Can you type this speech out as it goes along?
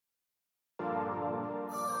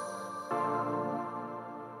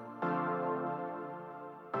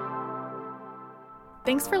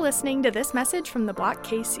Thanks for listening to this message from the Block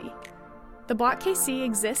KC. The Block KC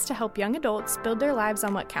exists to help young adults build their lives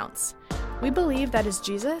on what counts. We believe that is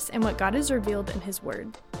Jesus and what God has revealed in His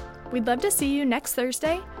Word. We'd love to see you next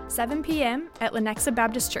Thursday, 7 p.m. at Lenexa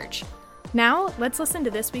Baptist Church. Now, let's listen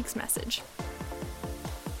to this week's message.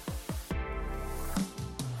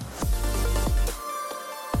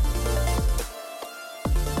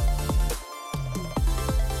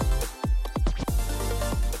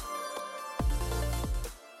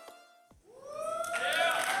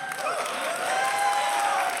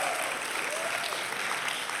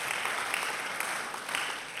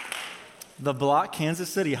 The Block, Kansas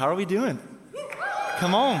City. How are we doing?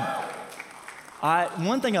 Come on.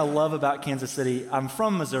 One thing I love about Kansas City, I'm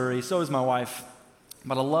from Missouri, so is my wife,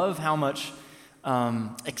 but I love how much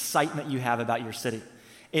excitement you have about your city.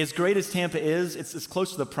 As great as Tampa is, it's as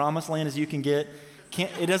close to the promised land as you can get.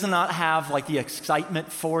 It does not have like the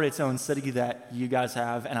excitement for its own city that you guys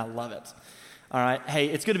have, and I love it. All right. Hey,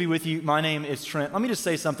 it's good to be with you. My name is Trent. Let me just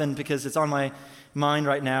say something because it's on my mind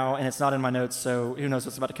right now, and it's not in my notes, so who knows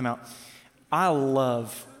what's about to come out. I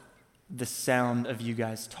love the sound of you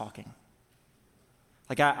guys talking.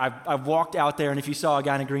 Like I've walked out there, and if you saw a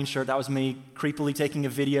guy in a green shirt, that was me creepily taking a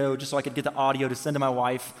video just so I could get the audio to send to my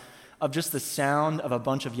wife of just the sound of a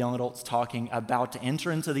bunch of young adults talking about to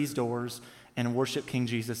enter into these doors and worship King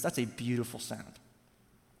Jesus. That's a beautiful sound.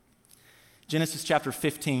 Genesis chapter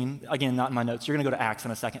 15, again, not in my notes. You're going to go to Acts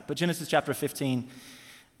in a second. But Genesis chapter 15,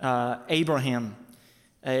 Abraham,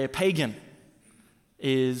 a pagan,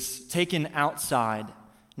 is taken outside.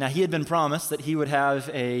 Now, he had been promised that he would have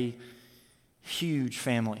a huge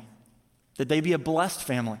family, that they be a blessed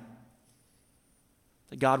family,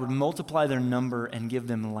 that God would multiply their number and give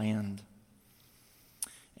them land.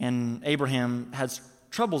 And Abraham has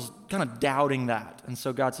troubles kind of doubting that. And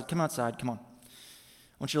so God said, come outside, come on.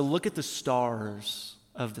 I want you to look at the stars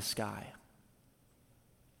of the sky.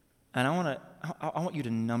 And I want you to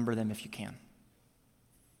number them if you can.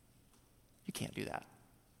 You can't do that,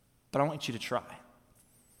 but I want you to try.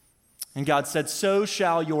 And God said, so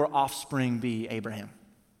shall your offspring be, Abraham.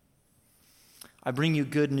 I bring you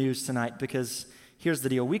good news tonight because here's the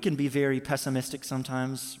deal. We can be very pessimistic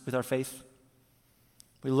sometimes with our faith.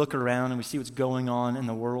 We look around and we see what's going on in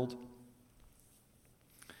the world.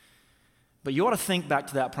 But you ought to think back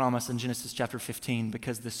to that promise in Genesis chapter 15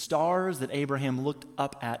 because the stars that Abraham looked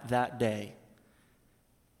up at that day,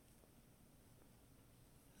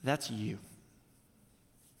 that's you.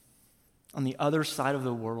 On the other side of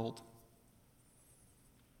the world.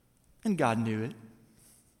 And God knew it.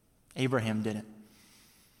 Abraham didn't.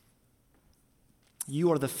 You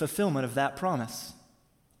are the fulfillment of that promise.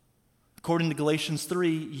 According to Galatians 3,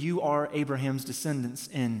 you are Abraham's descendants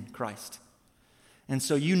in Christ. And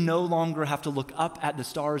so you no longer have to look up at the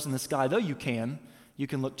stars in the sky, though you can. You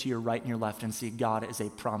can look to your right and your left and see God as a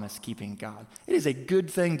promise-keeping God. It is a good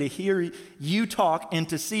thing to hear you talk and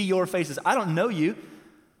to see your faces. I don't know you.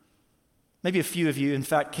 Maybe a few of you. In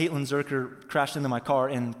fact, Caitlin Zerker crashed into my car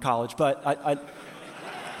in college, but I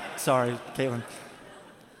sorry, Caitlin.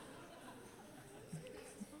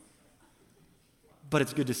 But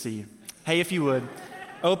it's good to see you. Hey, if you would,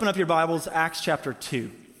 open up your Bibles, Acts chapter 2.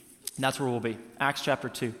 That's where we'll be, Acts chapter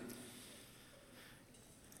 2.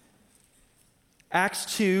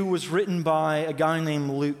 Acts 2 was written by a guy named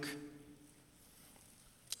Luke.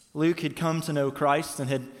 Luke had come to know Christ and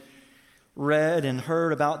had read and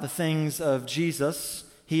heard about the things of Jesus.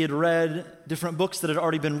 He had read different books that had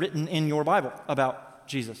already been written in your Bible about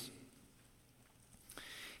Jesus.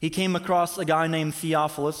 He came across a guy named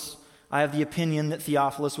Theophilus. I have the opinion that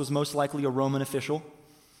Theophilus was most likely a Roman official.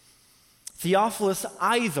 Theophilus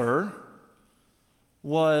either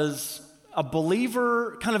was a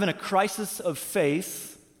believer kind of in a crisis of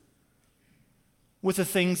faith with the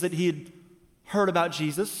things that he had heard about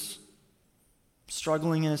Jesus,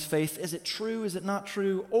 struggling in his faith. Is it true? Is it not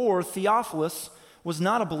true? Or Theophilus was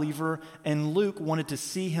not a believer, and Luke wanted to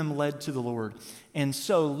see him led to the Lord. And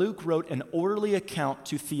so Luke wrote an orderly account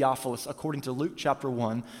to Theophilus, according to Luke chapter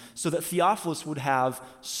 1, so that Theophilus would have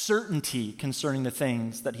certainty concerning the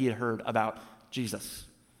things that he had heard about Jesus.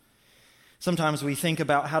 Sometimes we think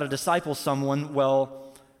about how to disciple someone.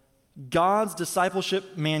 Well, God's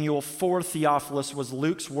discipleship manual for Theophilus was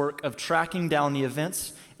Luke's work of tracking down the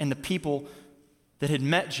events and the people that had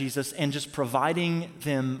met Jesus and just providing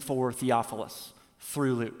them for Theophilus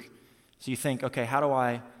through Luke. So you think, okay, how do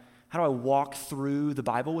I walk through the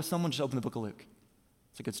Bible with someone? Just open the book of Luke.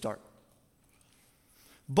 It's a good start.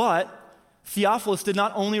 But Theophilus did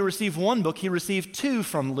not only receive one book, he received two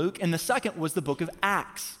from Luke, and the second was the book of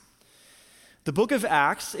Acts. The book of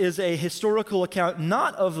Acts is a historical account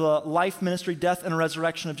not of the life, ministry, death, and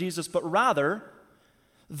resurrection of Jesus, but rather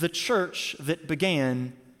the church that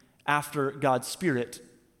began after God's Spirit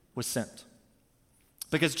was sent.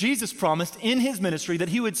 Because Jesus promised in his ministry that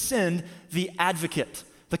he would send the advocate,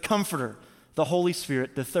 the comforter, the Holy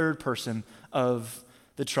Spirit, the third person of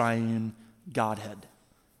the triune Godhead.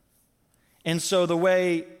 And so the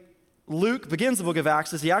way Luke begins the book of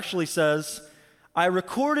Acts is he actually says, I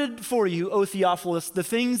recorded for you, O Theophilus, the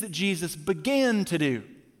things that Jesus began to do.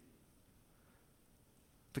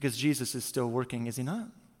 Because Jesus is still working, is he not?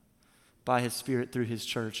 By his Spirit through his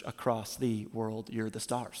church across the world. You're the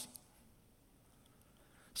stars.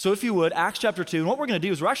 So if you would, Acts chapter 2, and what we're going to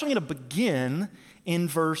do is we're actually going to begin in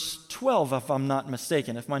verse 12, if I'm not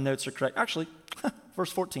mistaken, if my notes are correct. Actually,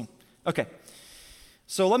 verse 14. Okay.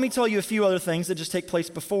 So let me tell you a few other things that just take place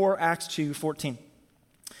before Acts 2:14.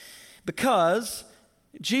 Because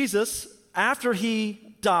Jesus, after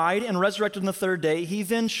he died and resurrected on the third day, he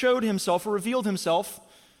then showed himself or revealed himself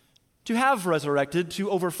to have resurrected to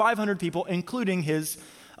over 500 people, including his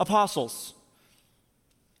apostles.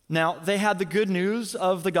 Now, they had the good news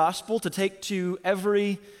of the gospel to take to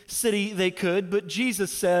every city they could, but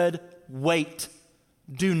Jesus said, wait,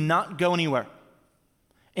 do not go anywhere.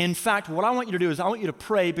 In fact, what I want you to do is I want you to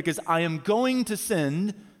pray because I am going to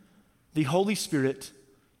send the Holy Spirit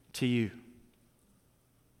to you.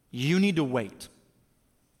 You need to wait.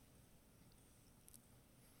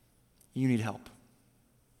 You need help.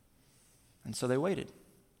 And so they waited.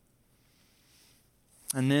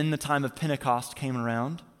 And then the time of Pentecost came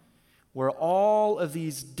around, where all of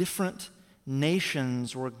these different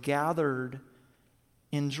nations were gathered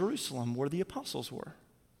in Jerusalem, where the apostles were.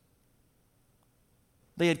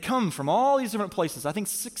 They had come from all these different places. I think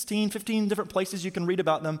 16, 15 different places. You can read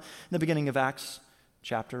about them in the beginning of Acts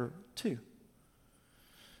chapter 2.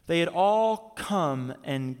 They had all come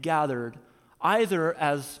and gathered either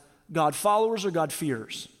as God followers or God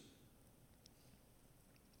fearers.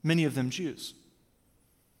 Many of them Jews.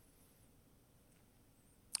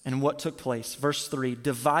 And what took place? Verse 3,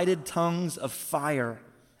 divided tongues of fire,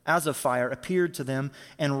 as of fire, appeared to them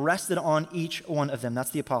and rested on each one of them. That's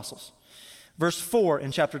the apostles. Verse 4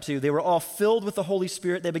 in chapter 2, they were all filled with the Holy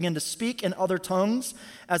Spirit. They began to speak in other tongues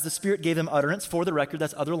as the Spirit gave them utterance. For the record,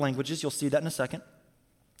 that's other languages. You'll see that in a second.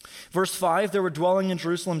 Verse 5, there were dwelling in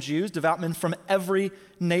Jerusalem Jews, devout men from every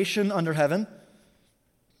nation under heaven.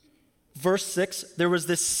 Verse 6, there was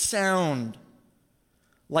this sound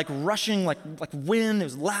like rushing, like wind. It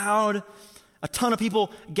was loud. A ton of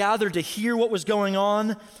people gathered to hear what was going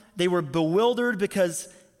on. They were bewildered because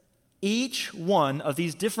each one of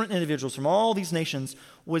these different individuals from all these nations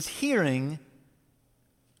was hearing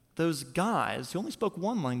those guys who only spoke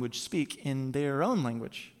one language speak in their own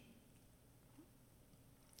language.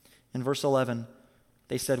 In verse 11,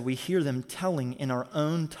 they said, we hear them telling in our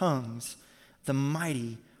own tongues the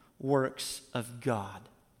mighty works of God.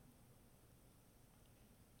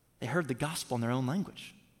 They heard the gospel in their own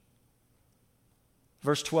language.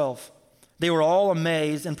 Verse 12, they were all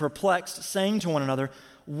amazed and perplexed, saying to one another,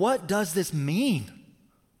 what does this mean?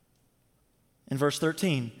 In verse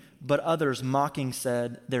 13, but others mocking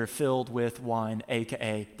said, they're filled with wine,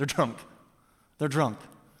 aka they're drunk. They're drunk,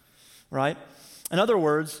 right? In other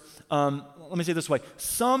words, let me say it this way.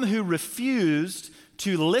 Some who refused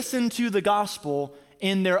to listen to the gospel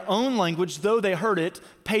in their own language, though they heard it,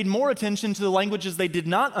 paid more attention to the languages they did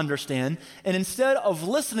not understand, and instead of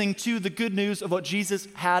listening to the good news of what Jesus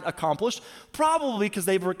had accomplished, probably because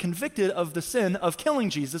they were convicted of the sin of killing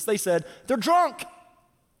Jesus, they said, they're drunk.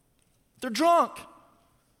 They're drunk.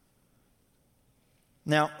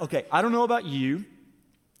 Now, okay, I don't know about you,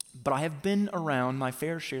 but I have been around my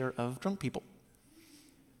fair share of drunk people.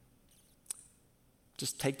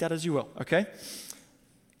 Just take that as you will, okay?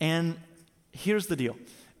 And here's the deal.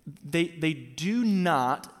 They do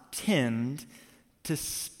not tend to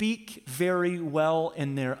speak very well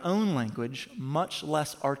in their own language, much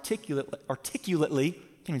less articulately.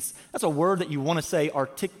 That's a word that you want to say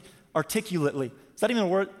articulately. Is that even a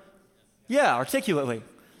word? Yeah, articulately.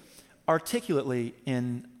 Articulately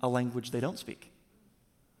in a language they don't speak.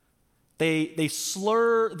 They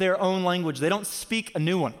slur their own language. They don't speak a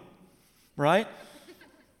new one, right?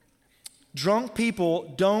 Drunk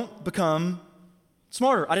people don't become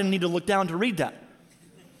smarter. I didn't need to look down to read that.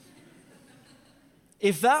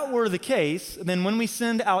 If that were the case, then when we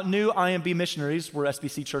send out new IMB missionaries, we're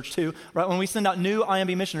SBC Church too, right? When we send out new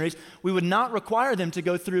IMB missionaries, we would not require them to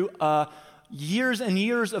go through years and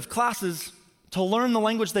years of classes to learn the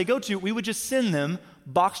language they go to. We would just send them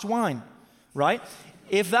boxed wine, right?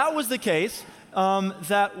 If that was the case,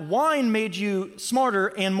 that wine made you smarter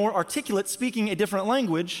and more articulate speaking a different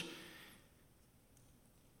language,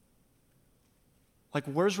 like,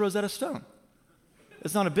 where's Rosetta Stone?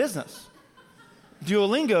 It's not a business.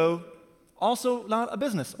 Duolingo, also not a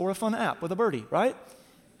business or a fun app with a birdie, right?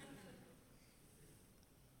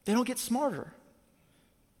 They don't get smarter.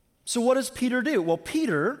 So what does Peter do? Well,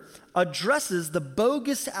 Peter addresses the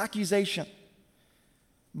bogus accusation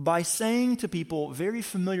by saying to people very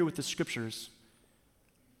familiar with the scriptures,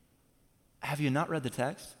 have you not read the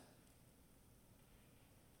text?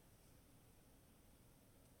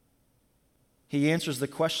 He answers the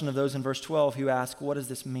question of those in verse 12 who ask, what does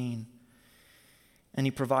this mean? And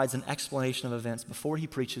he provides an explanation of events. Before he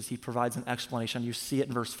preaches, he provides an explanation. You see it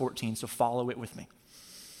in verse 14, so follow it with me.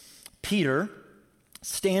 Peter,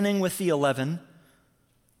 standing with the 11,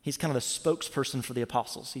 he's kind of the spokesperson for the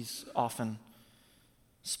apostles. He's often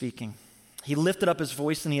speaking. He lifted up his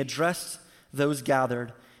voice and he addressed those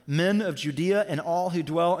gathered, men of Judea and all who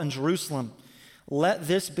dwell in Jerusalem. Let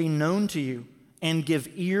this be known to you and give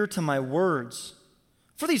ear to my words.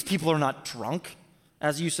 For these people are not drunk,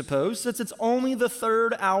 as you suppose, since it's only the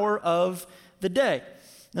third hour of the day.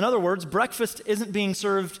 In other words, breakfast isn't being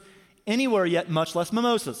served anywhere yet, much less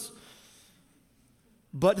mimosas.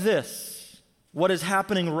 But this, what is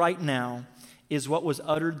happening right now, is what was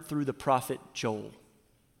uttered through the prophet Joel.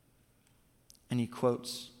 And he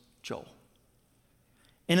quotes Joel.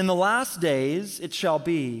 And in the last days it shall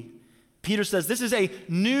be, Peter says, this is a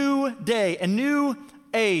new day, a new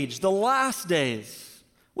age, the last days,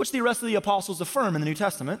 which the rest of the apostles affirm in the New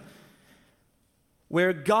Testament,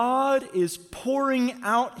 where God is pouring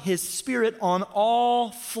out his Spirit on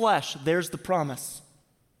all flesh. There's the promise.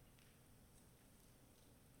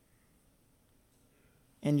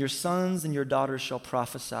 And your sons and your daughters shall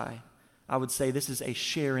prophesy. I would say this is a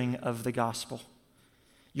sharing of the gospel.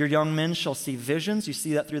 Your young men shall see visions. You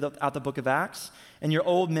see that throughout the book of Acts. And your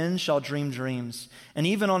old men shall dream dreams. And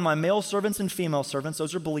even on my male servants and female servants,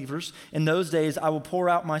 those are believers, in those days I will pour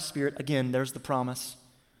out my Spirit. Again, there's the promise.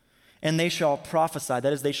 And they shall prophesy.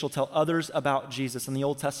 That is, they shall tell others about Jesus. In the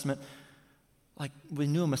Old Testament, like, we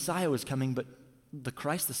knew a Messiah was coming, but the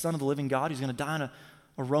Christ, the Son of the living God, he's going to die on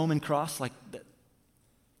a Roman cross, like,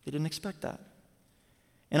 they didn't expect that.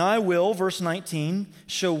 And I will, verse 19,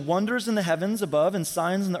 show wonders in the heavens above and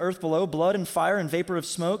signs in the earth below, blood and fire and vapor of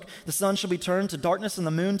smoke. The sun shall be turned to darkness and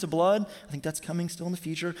the moon to blood. I think that's coming still in the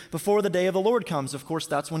future. Before the day of the Lord comes. Of course,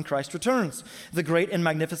 that's when Christ returns. The great and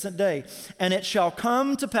magnificent day. And it shall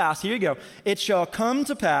come to pass, here you go. It shall come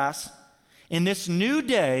to pass in this new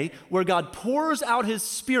day where God pours out his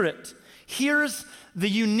Spirit. Here's the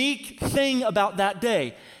unique thing about that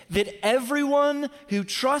day, that everyone who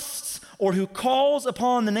trusts or who calls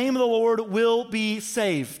upon the name of the Lord will be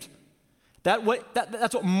saved. That's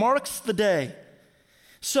what marks the day.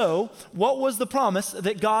 So, what was the promise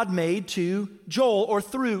that God made to Joel or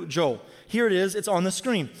through Joel? Here it is, it's on the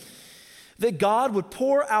screen. That God would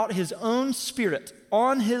pour out his own Spirit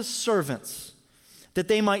on his servants, that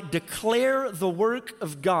they might declare the work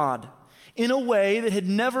of God in a way that had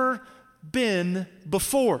never been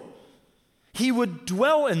before. He would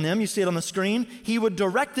dwell in them, you see it on the screen. He would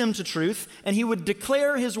direct them to truth, and he would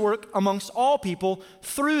declare his work amongst all people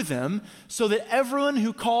through them, so that everyone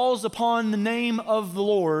who calls upon the name of the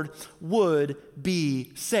Lord would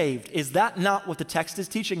be saved. Is that not what the text is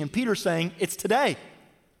teaching? And Peter's saying, it's today.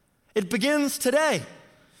 It begins today.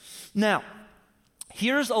 Now,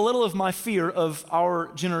 here's a little of my fear of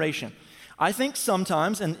our generation. I think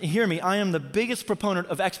sometimes, and hear me, I am the biggest proponent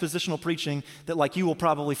of expositional preaching that, like, you will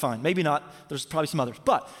probably find. Maybe not, there's probably some others,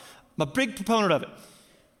 but I'm a big proponent of it.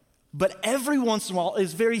 But every once in a while,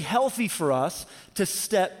 it's very healthy for us to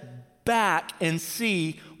step back and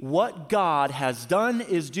see what God has done,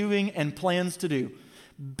 is doing, and plans to do.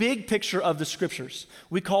 Big picture of the scriptures.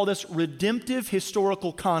 We call this redemptive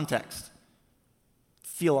historical context.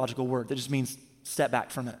 Theological word that just means step back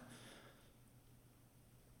for a minute.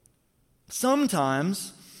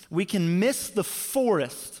 Sometimes we can miss the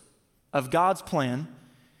forest of God's plan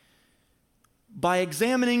by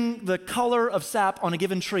examining the color of sap on a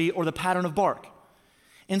given tree or the pattern of bark.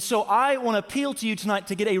 And so I want to appeal to you tonight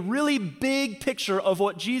to get a really big picture of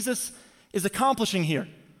what Jesus is accomplishing here,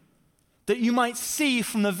 that you might see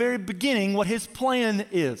from the very beginning what his plan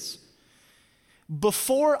is.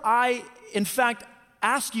 Before I, in fact,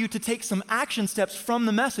 ask you to take some action steps from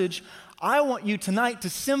the message, I want you tonight to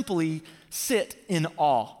simply sit in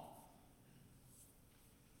awe.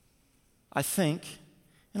 I think,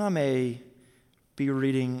 and I may be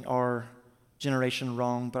reading our generation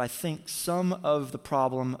wrong, but I think some of the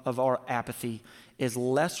problem of our apathy is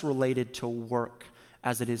less related to work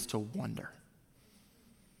as it is to wonder.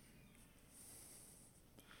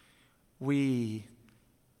 we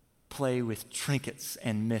play with trinkets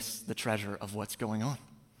and miss the treasure of what's going on.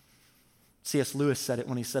 C.S. Lewis said it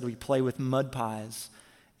when he said we play with mud pies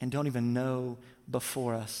and don't even know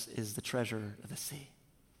before us is the treasure of the sea.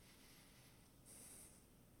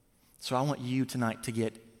 So I want you tonight to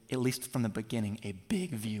get, at least from the beginning, a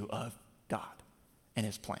big view of God and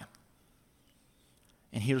his plan.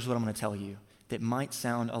 And here's what I'm going to tell you that might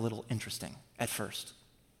sound a little interesting at first.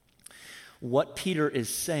 What Peter is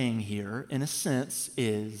saying here, in a sense,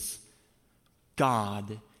 is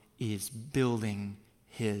God is building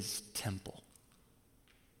his temple.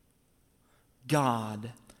 God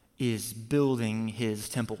is building his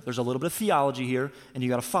temple. There's a little bit of theology here, and you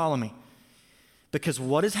got to follow me. Because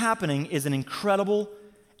what is happening is an incredibly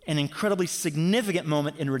significant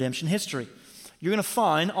moment in redemption history. You're going to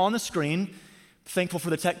find on the screen, thankful for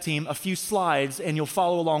the tech team, a few slides, and you'll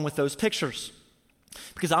follow along with those pictures.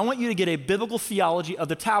 Because I want you to get a biblical theology of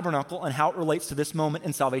the tabernacle and how it relates to this moment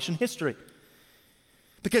in salvation history.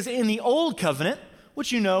 Because in the Old Covenant,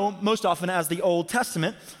 which you know most often as the Old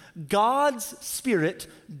Testament, God's Spirit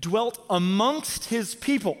dwelt amongst his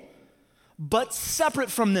people, but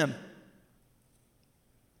separate from them.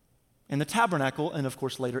 In the tabernacle, and of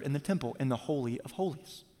course later in the temple, in the Holy of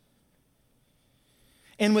Holies.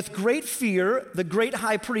 And with great fear, the great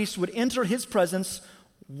high priest would enter his presence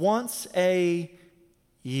once a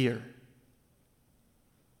year.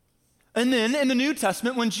 And then in the New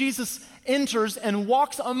Testament, when Jesus enters and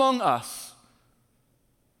walks among us,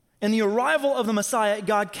 in the arrival of the Messiah,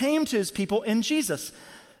 God came to his people in Jesus,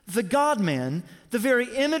 the God-man, the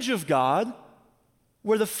very image of God,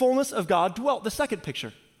 where the fullness of God dwelt. The second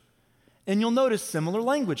picture. And you'll notice similar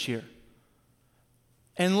language here.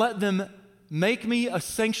 And let them make me a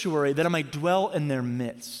sanctuary that I may dwell in their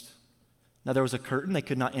midst. Now there was a curtain, they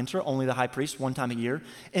could not enter, only the high priest one time a year.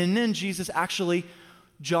 And then Jesus actually,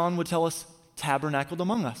 John would tell us, tabernacled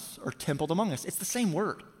among us, or templed among us. It's the same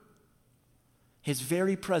word. His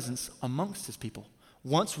very presence amongst his people.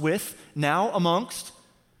 Once with, now amongst.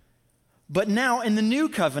 But now in the new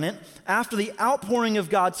covenant, after the outpouring of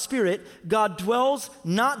God's Spirit, God dwells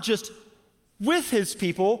not just with his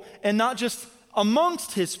people and not just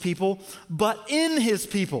amongst his people, but in his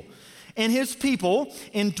people. And his people,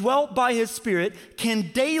 indwelt by his Spirit,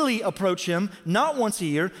 can daily approach him, not once a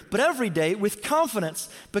year, but every day with confidence,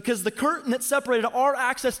 because the curtain that separated our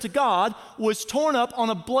access to God was torn up on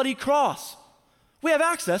a bloody cross. We have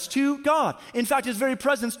access to God. In fact, his very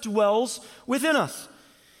presence dwells within us.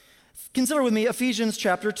 Consider with me Ephesians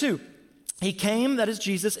chapter 2. He came, that is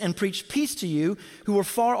Jesus, and preached peace to you who were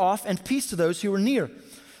far off and peace to those who were near.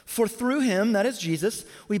 For through him, that is Jesus,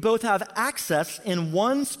 we both have access in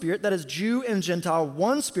one Spirit, that is Jew and Gentile,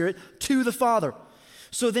 one Spirit, to the Father.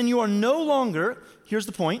 So then you are no longer, here's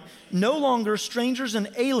the point, no longer strangers and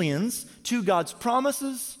aliens to God's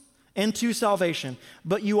promises and to salvation,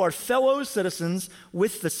 but you are fellow citizens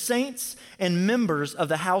with the saints and members of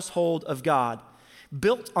the household of God,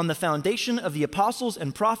 built on the foundation of the apostles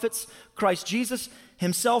and prophets, Christ Jesus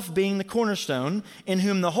himself being the cornerstone, in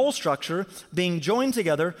whom the whole structure, being joined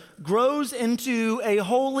together, grows into a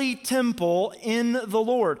holy temple in the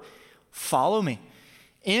Lord. Follow me.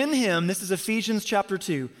 In him, this is Ephesians chapter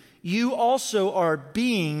 2, you also are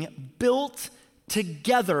being built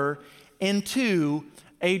together into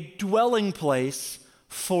a dwelling place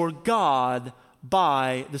for God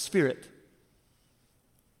by the Spirit.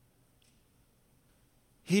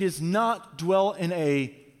 He does not dwell in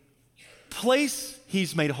a place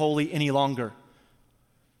he's made holy any longer.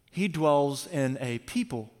 He dwells in a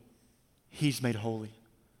people he's made holy.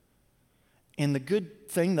 And the good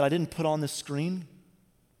thing that I didn't put on the screen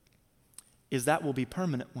is that will be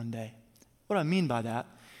permanent one day. What I mean by that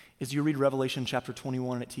is you read Revelation chapter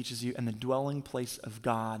 21 and it teaches you, and the dwelling place of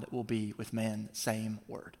God will be with man, same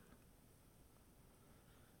word.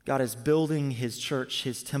 God is building his church,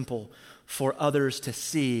 his temple, for others to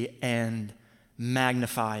see and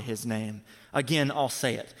magnify his name. Again, I'll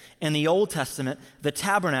say it. In the Old Testament, the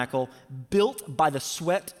tabernacle, built by the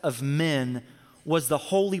sweat of men, was the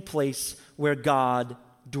holy place where God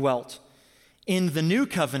dwelt. In the new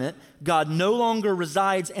covenant, God no longer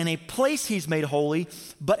resides in a place he's made holy,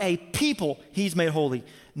 but a people he's made holy.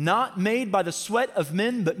 Not made by the sweat of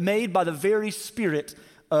men, but made by the very Spirit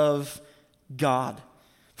of God.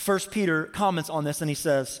 1 Peter comments on this and he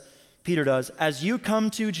says, Peter does, as you come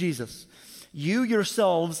to Jesus, you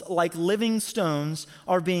yourselves, like living stones,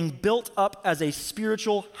 are being built up as a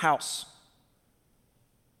spiritual house.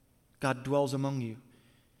 God dwells among you.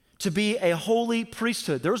 To be a holy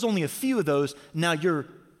priesthood. There's only a few of those. Now you're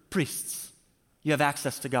priests. You have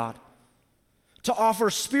access to God. To offer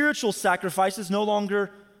spiritual sacrifices, no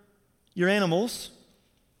longer your animals,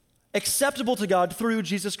 acceptable to God through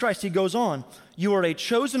Jesus Christ. He goes on, you are a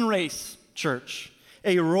chosen race, church,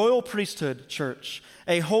 a royal priesthood, church,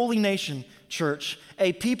 a holy nation, church,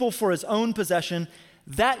 a people for his own possession,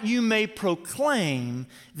 that you may proclaim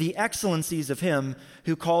the excellencies of him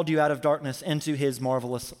who called you out of darkness into his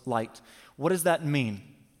marvelous light. What does that mean?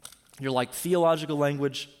 You're like, theological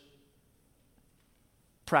language,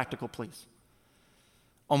 practical, please.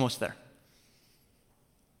 Almost there.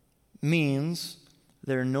 Means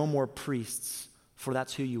there are no more priests, for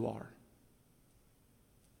that's who you are.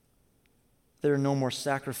 There are no more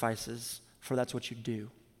sacrifices, for that's what you do.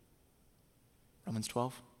 Romans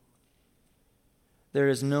 12. There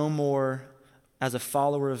is no more, as a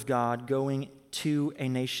follower of God, going to a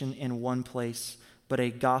nation in one place, but a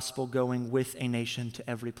gospel going with a nation to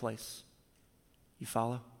every place. You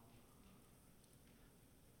follow?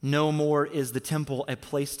 No more is the temple a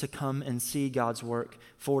place to come and see God's work,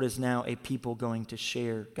 for it is now a people going to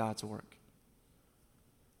share God's work.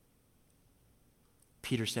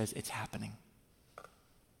 Peter says it's happening.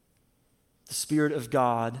 The Spirit of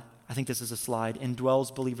God, I think this is a slide,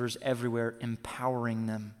 indwells believers everywhere, empowering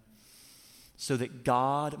them so that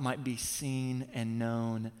God might be seen and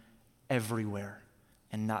known everywhere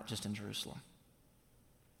and not just in Jerusalem.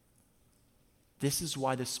 This is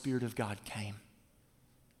why the Spirit of God came.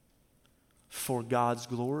 For God's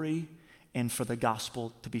glory and for the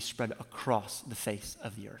gospel to be spread across the face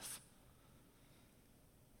of the earth.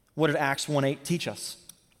 What did Acts 1:8 teach us?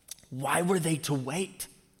 Why were they to wait?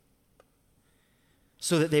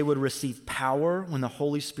 So that they would receive power when the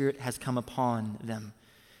Holy Spirit has come upon them.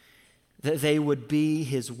 That they would be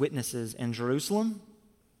his witnesses in Jerusalem?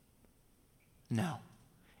 No.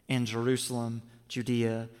 In Jerusalem,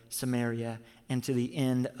 Judea, Samaria, and to the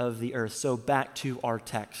end of the earth. So back to our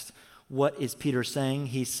text. What is Peter saying?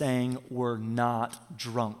 He's saying we're not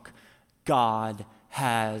drunk. God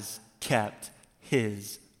has kept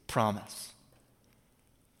his promise.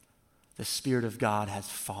 The Spirit of God has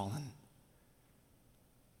fallen.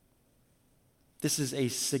 This is a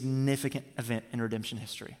significant event in redemption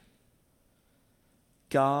history.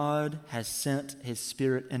 God has sent his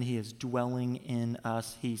Spirit and he is dwelling in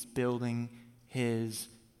us. He's building his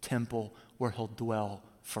temple where he'll dwell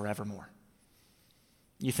forevermore.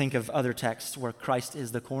 You think of other texts where Christ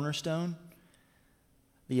is the cornerstone,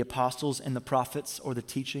 the apostles and the prophets or the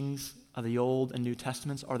teachings of the Old and New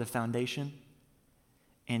Testaments are the foundation,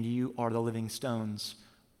 and you are the living stones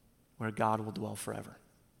where God will dwell forever.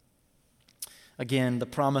 Again, the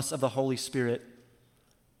promise of the Holy Spirit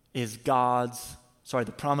is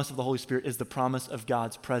the promise of the Holy Spirit is the promise of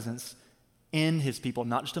God's presence in his people,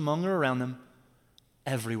 not just among or around them,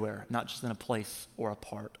 everywhere, not just in a place or a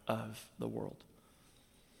part of the world.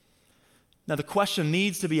 Now, the question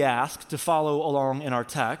needs to be asked to follow along in our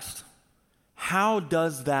text. How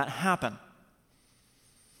does that happen?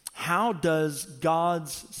 How does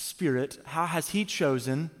God's Spirit, how has he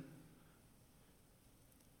chosen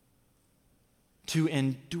to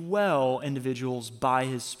indwell individuals by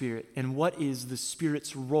his Spirit? And what is the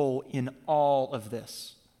Spirit's role in all of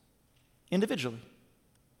this? Individually.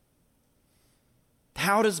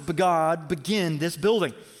 How does God begin this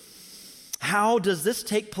building? How does this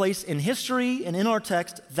take place in history and in our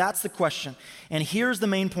text? That's the question. And here's the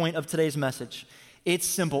main point of today's message. It's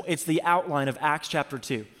simple. It's the outline of Acts chapter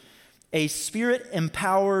 2. A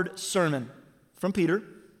Spirit-empowered sermon from Peter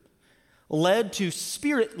led to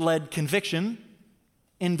Spirit-led conviction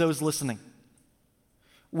in those listening,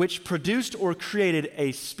 which produced or created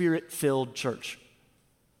a Spirit-filled church.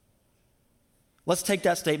 Let's take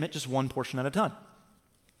that statement just one portion at a time.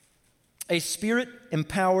 A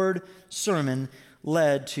Spirit-empowered sermon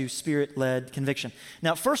led to Spirit-led conviction.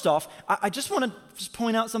 Now, first off, I just want to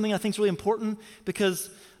point out something I think is really important, because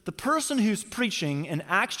the person who's preaching in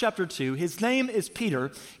Acts chapter 2, his name is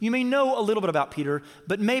Peter. You may know a little bit about Peter,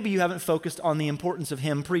 but maybe you haven't focused on the importance of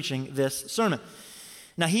him preaching this sermon.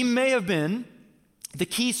 Now, he may have been the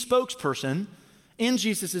key spokesperson in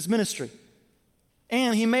Jesus' ministry,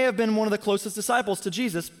 and he may have been one of the closest disciples to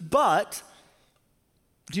Jesus, but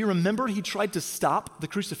do you remember he tried to stop the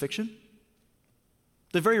crucifixion?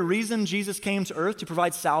 The very reason Jesus came to earth, to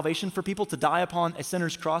provide salvation for people, to die upon a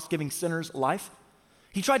sinner's cross, giving sinners life.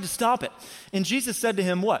 He tried to stop it. And Jesus said to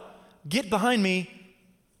him, what? Get behind me.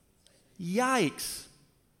 Yikes.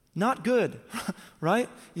 Not good, right?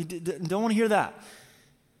 You don't want to hear that.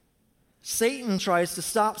 Satan tries to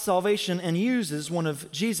stop salvation and uses one of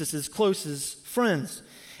Jesus' closest friends.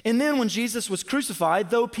 And then when Jesus was crucified,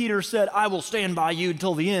 though Peter said, I will stand by you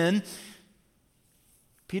until the end,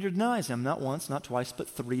 Peter denies him, not once, not twice, but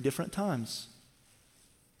 3 different times.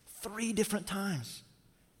 3 different times.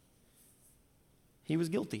 he was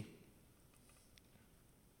guilty.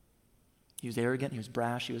 He was arrogant, he was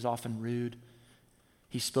brash, he was often rude.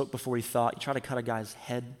 He spoke before he thought. He tried to cut a guy's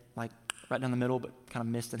head, like right down the middle, but kind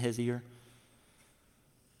of missed in his ear.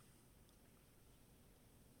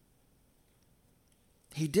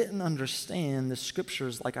 He didn't understand the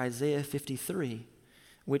scriptures like Isaiah 53,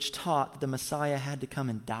 which taught that the Messiah had to come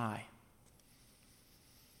and die.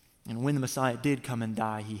 And when the Messiah did come and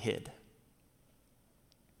die, he hid.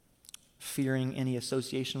 Fearing any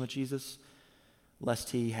association with Jesus,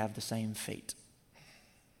 lest he have the same fate.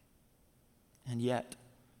 And yet,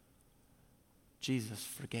 Jesus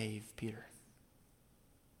forgave Peter.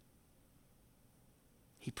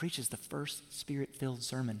 He preaches the first Spirit-filled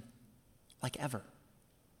sermon like ever.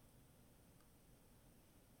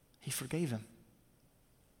 He forgave him.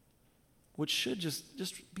 Which should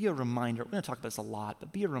just be a reminder. We're going to talk about this a lot,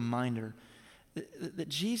 but be a reminder that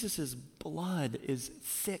Jesus' blood is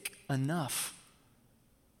thick enough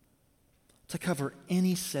to cover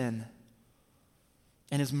any sin,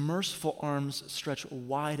 and his merciful arms stretch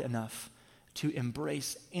wide enough to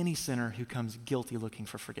embrace any sinner who comes guilty looking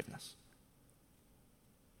for forgiveness.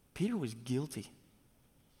 Peter was guilty.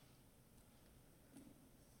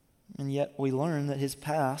 And yet we learn that his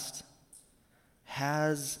past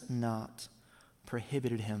has not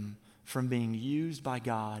prohibited him from being used by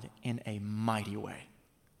God in a mighty way.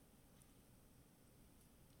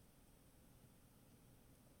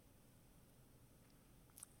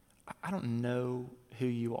 I don't know who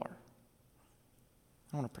you are.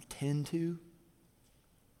 I don't want to pretend to.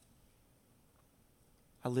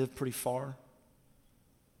 I live pretty far.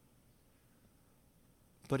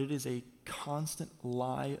 But it is a constant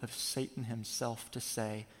lie of Satan himself to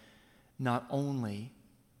say, not only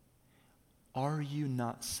are you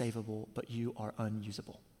not savable, but you are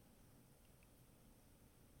unusable.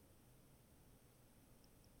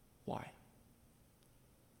 Why?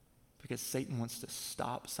 Because Satan wants to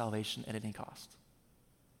stop salvation at any cost.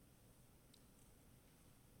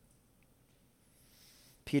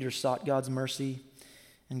 Peter sought God's mercy,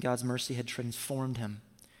 and God's mercy had transformed him,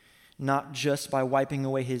 not just by wiping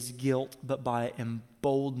away his guilt, but by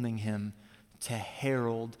emboldening him to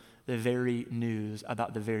herald the very news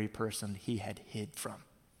about the very person he had hid from.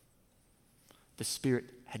 The Spirit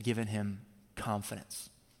had given him confidence.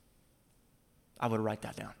 I would write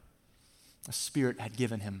that down. The Spirit had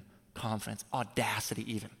given him confidence, audacity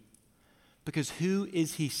even. Because who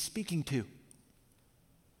is he speaking to?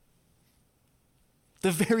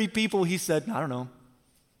 The very people he said, I don't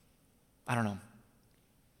know.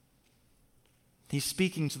 He's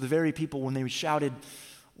speaking to the very people when they shouted,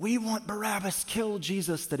 we want Barabbas, kill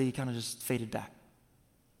Jesus, that he kind of just faded back.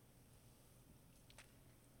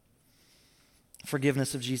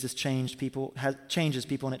 Forgiveness of Jesus changes people, and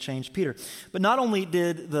it changed Peter. But not only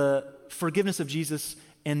did the forgiveness of Jesus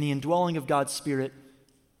and the indwelling of God's Spirit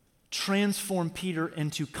transform Peter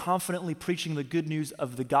into confidently preaching the good news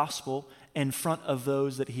of the gospel in front of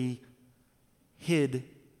those that he hid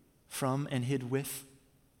from and hid with,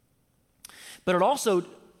 but it also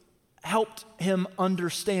helped him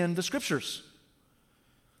understand the scriptures.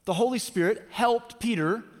 The Holy Spirit helped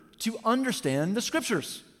Peter to understand the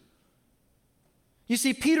scriptures. You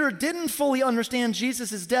see, Peter didn't fully understand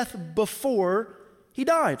Jesus' death before he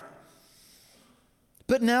died.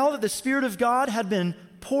 But now that the Spirit of God had been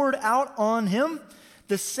poured out on him,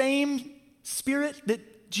 the same Spirit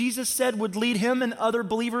that Jesus said would lead him and other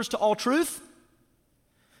believers to all truth,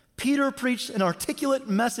 Peter preached an articulate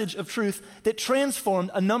message of truth that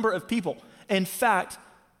transformed a number of people. In fact,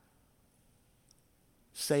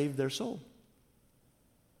 saved their soul.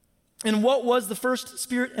 And what was the first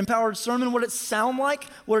Spirit-empowered sermon? What did it sound like?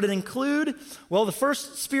 What did it include? Well, the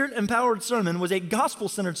first Spirit-empowered sermon was a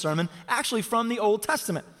gospel-centered sermon, actually from the Old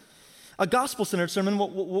Testament. A gospel-centered sermon,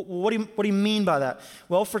 what do you mean by that?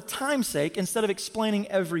 Well, for time's sake, instead of explaining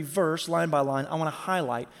every verse line by line, I want to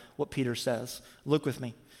highlight what Peter says. Look with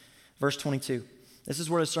me. Verse 22. This is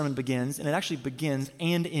where the sermon begins, and it actually begins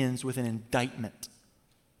and ends with an indictment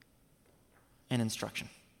and instruction.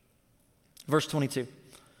 Verse 22.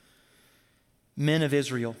 Men of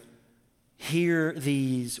Israel, hear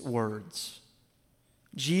these words.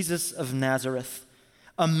 Jesus of Nazareth,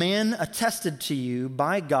 a man attested to you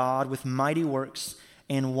by God with mighty works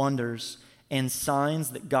and wonders and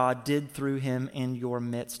signs that God did through him in your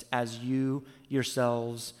midst, as you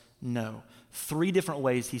yourselves know. 3 different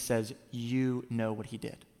ways he says, you know what he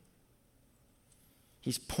did.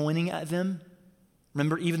 He's pointing at them.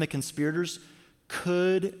 Remember, even the conspirators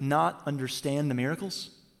could not understand the miracles.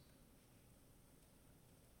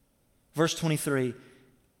 Verse 23,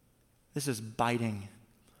 this is biting.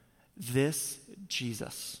 This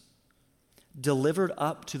Jesus, delivered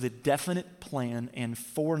up to the definite plan and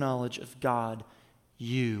foreknowledge of God,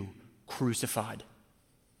 you crucified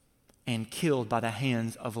and killed by the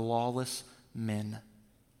hands of lawless men.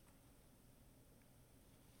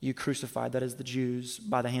 You crucified, that is the Jews,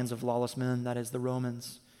 by the hands of lawless men, that is the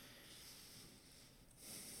Romans.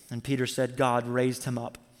 And Peter said, God raised him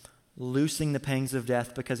up, loosing the pangs of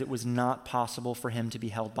death because it was not possible for him to be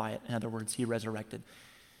held by it. In other words, he resurrected.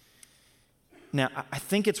 Now, I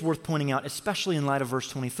think it's worth pointing out, especially in light of verse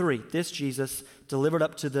 23, this Jesus delivered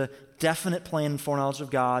up to the definite plan and foreknowledge of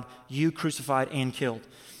God, you crucified and killed.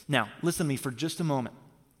 Now, listen to me for just a moment.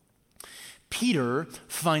 Peter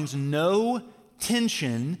finds no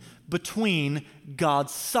tension between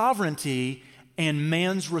God's sovereignty and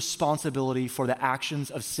man's responsibility for the actions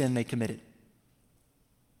of sin they committed.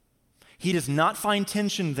 He does not find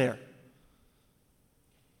tension there.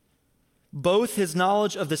 Both his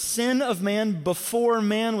knowledge of the sin of man before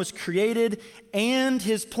man was created and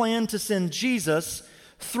his plan to send Jesus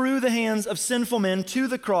through the hands of sinful men to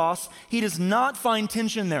the cross, he does not find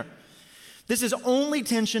tension there. This is only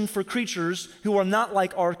tension for creatures who are not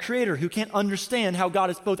like our Creator, who can't understand how God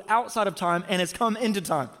is both outside of time and has come into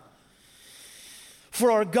time. For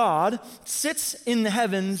our God sits in the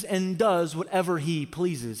heavens and does whatever he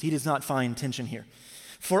pleases. He does not find tension here.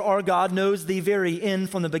 For our God knows the very end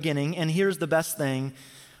from the beginning, and here's the best thing.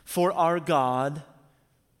 For our God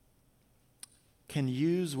can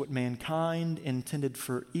use what mankind intended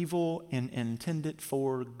for evil and intend it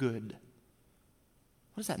for good.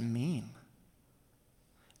 What does that mean?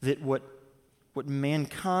 That what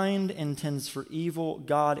mankind intends for evil,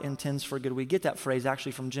 God intends for good. We get that phrase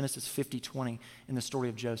actually from Genesis 50:20 in the story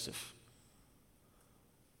of Joseph.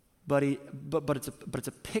 But it's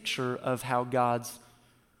a picture of how God's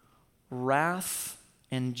wrath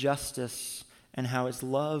and justice and how his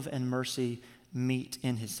love and mercy meet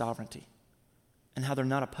in his sovereignty and how they're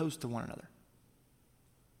not opposed to one another.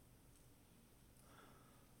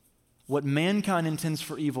 What mankind intends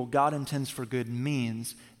for evil, God intends for good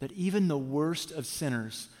means that even the worst of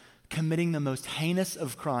sinners committing the most heinous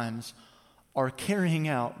of crimes are carrying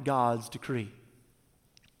out God's decree.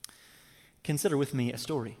 Consider with me a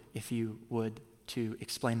story, if you would, to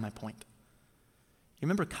explain my point. You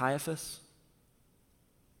remember Caiaphas,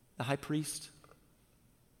 the high priest,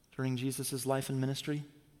 during Jesus' life and ministry?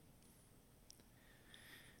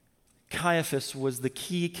 Caiaphas was the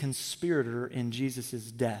key conspirator in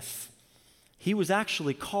Jesus' death. He was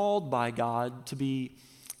actually called by God to be,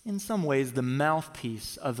 in some ways, the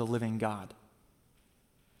mouthpiece of the living God,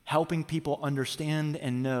 helping people understand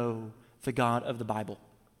and know the God of the Bible.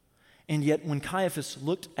 And yet, when Caiaphas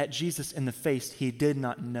looked at Jesus in the face, he did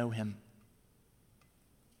not know him.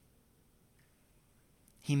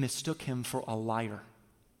 He mistook him for a liar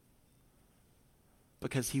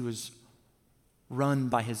because he was run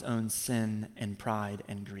by his own sin and pride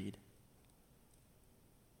and greed.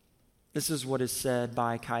 This is what is said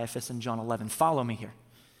by Caiaphas in John 11. Follow me here.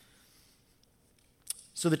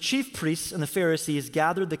 So the chief priests and the Pharisees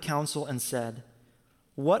gathered the council and said,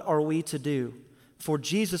 "What are we to do? For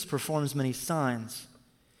Jesus performs many signs.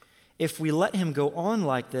 If we let him go on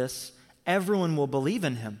like this, everyone will believe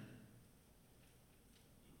in him.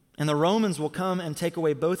 And the Romans will come and take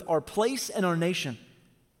away both our place and our nation.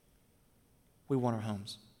 We want our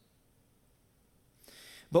homes."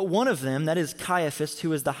 But one of them, that is Caiaphas, who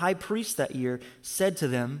was the high priest that year, said to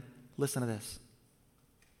them, listen to this,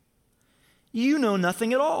 "You know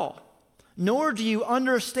nothing at all, nor do you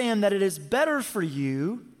understand that it is better for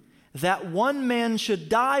you that one man should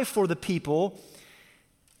die for the people,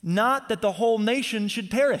 not that the whole nation should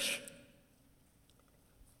perish."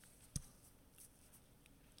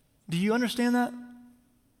 Do you understand that?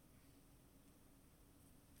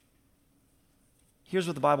 Here's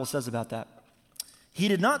what the Bible says about that. He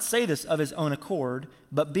did not say this of his own accord,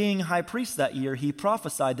 but being high priest that year, he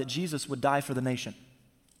prophesied that Jesus would die for the nation.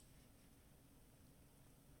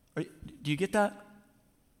 Do you get that?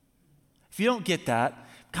 If you don't get that,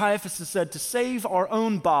 Caiaphas has said to save our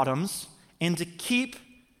own bottoms and to keep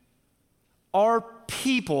our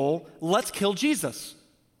people, let's kill Jesus.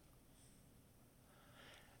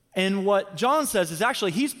 And what John says is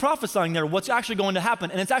actually, he's prophesying there what's actually going to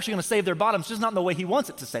happen, and it's actually going to save their bottoms, just not in the way he wants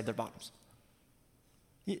it to save their bottoms.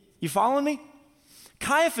 You following me?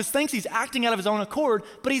 Caiaphas thinks he's acting out of his own accord,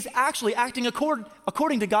 but he's actually acting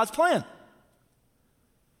according to God's plan.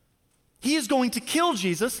 He is going to kill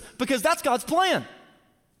Jesus because that's God's plan.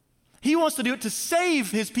 He wants to do it to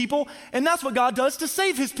save his people, and that's what God does to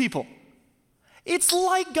save his people. It's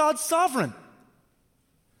like God's sovereign.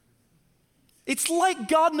 It's like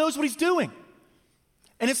God knows what he's doing.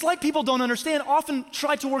 And it's like people don't understand, often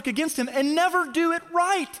try to work against him and never do it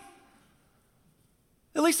right.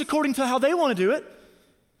 At least according to how they want to do it.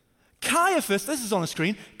 Caiaphas, this is on the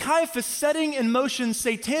screen, Caiaphas setting in motion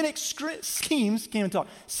satanic schemes, can't even talk,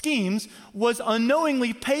 schemes, was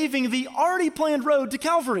unknowingly paving the already planned road to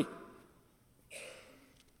Calvary.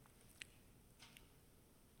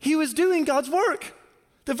 He was doing God's work,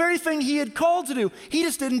 the very thing he had called to do. He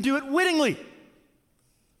just didn't do it wittingly.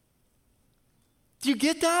 Do you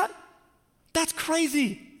get that? That's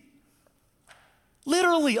crazy.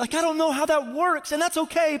 Literally, like I don't know how that works, and that's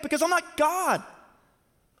okay because I'm not God.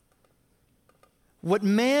 What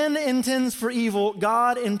man intends for evil,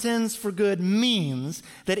 God intends for good means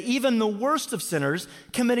that even the worst of sinners,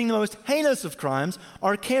 committing the most heinous of crimes,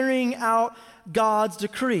 are carrying out God's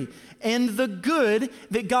decree. And the good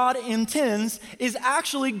that God intends is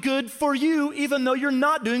actually good for you, even though you're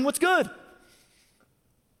not doing what's good.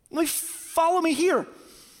 Follow me here.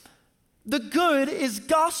 The good is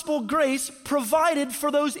gospel grace provided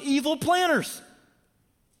for those evil planners.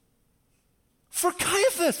 For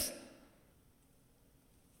Caiaphas.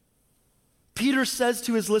 Peter says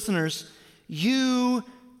to his listeners, you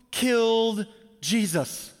killed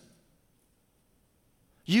Jesus.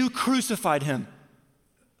 You crucified him.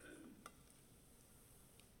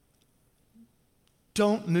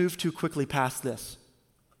 Don't move too quickly past this.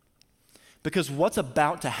 Because what's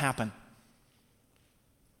about to happen?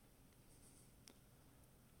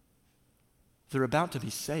 They're about to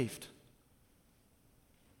be saved.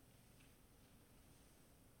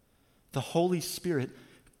 The Holy Spirit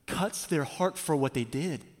cuts their heart for what they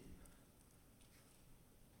did.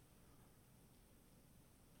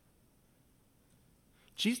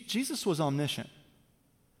 Jesus was omniscient.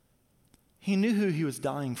 He knew who he was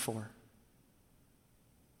dying for.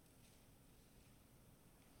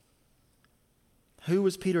 Who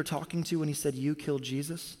was Peter talking to when he said, you killed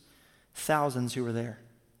Jesus? Thousands who were there.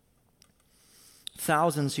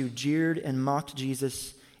 Thousands who jeered and mocked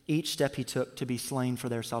Jesus each step he took to be slain for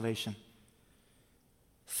their salvation.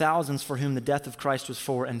 Thousands for whom the death of Christ was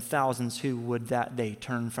for, and thousands who would that day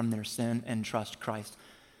turn from their sin and trust Christ.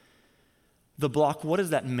 The block, what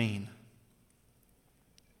does that mean?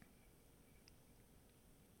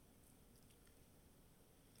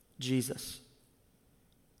 Jesus,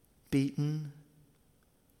 beaten,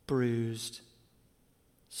 bruised,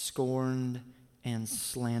 scorned, and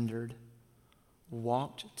slandered,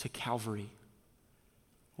 walked to Calvary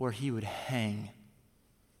where he would hang.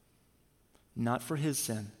 Not for his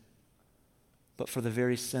sin, but for the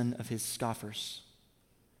very sin of his scoffers.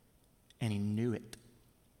 And he knew it.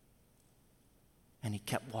 And he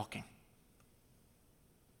kept walking.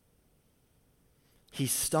 He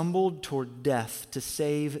stumbled toward death to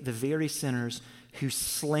save the very sinners who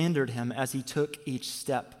slandered him as he took each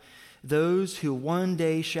step. Those who one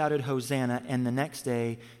day shouted Hosanna and the next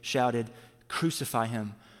day shouted, crucify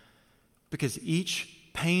him. Because each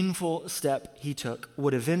painful step he took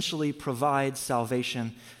would eventually provide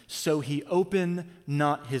salvation. So he opened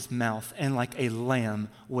not his mouth, and like a lamb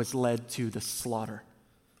was led to the slaughter.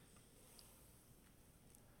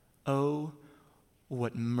 Oh,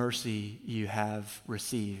 what mercy you have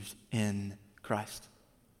received in Christ.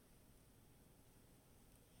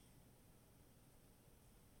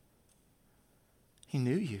 He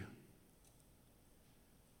knew you.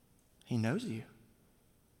 He knows you.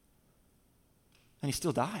 And he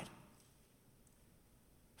still died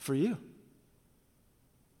for you.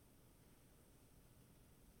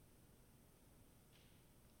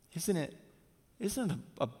 Isn't it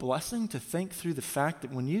a blessing to think through the fact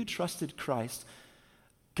that when you trusted Christ,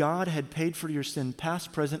 God had paid for your sin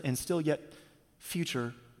past, present, and still yet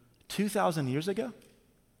future 2,000 years ago?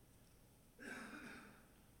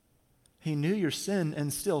 He knew your sin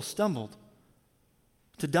and still stumbled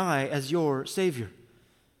to die as your Savior.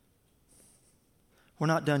 We're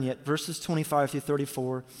not done yet. Verses 25 through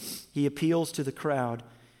 34, he appeals to the crowd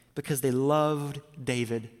because they loved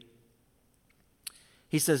David.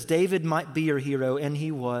 He says, David might be your hero, and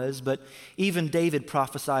he was, but even David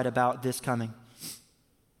prophesied about this coming.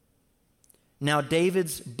 Now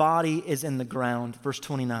David's body is in the ground. Verse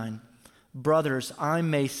 29, brothers, I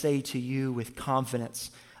may say to you with confidence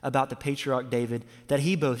about the patriarch David that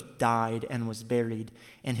he both died and was buried,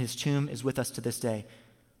 and his tomb is with us to this day.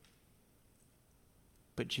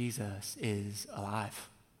 But Jesus is alive.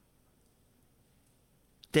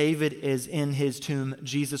 David is in his tomb.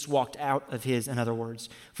 Jesus walked out of his, in other words.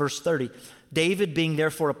 Verse 30, David being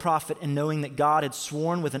therefore a prophet and knowing that God had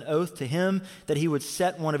sworn with an oath to him that he would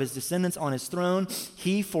set one of his descendants on his throne,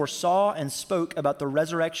 he foresaw and spoke about the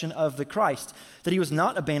resurrection of the Christ, that he was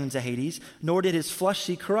not abandoned to Hades, nor did his flesh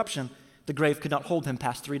see corruption. The The grave could not hold him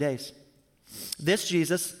past 3 days. This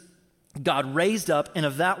Jesus God raised up, and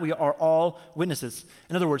of that we are all witnesses.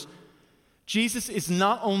 In other words, Jesus is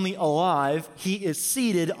not only alive, he is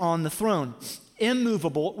seated on the throne,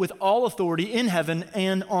 immovable, with all authority in heaven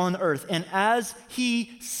and on earth. And as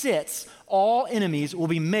he sits, all enemies will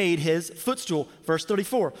be made his footstool. Verse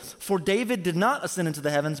 34, for David did not ascend into the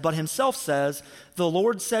heavens, but himself says, the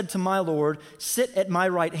Lord said to my Lord, sit at my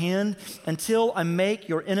right hand until I make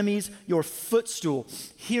your enemies your footstool.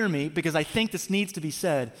 Hear me, because I think this needs to be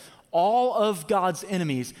said. All of God's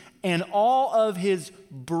enemies and all of his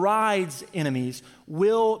bride's enemies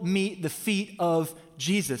will meet the feet of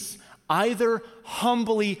Jesus, either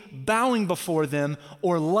humbly bowing before them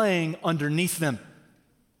or laying underneath them.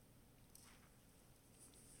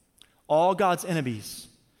 All God's enemies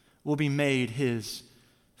will be made his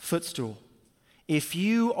footstool. If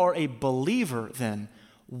you are a believer, then,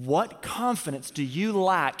 what confidence do you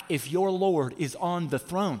lack if your Lord is on the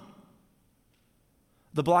throne?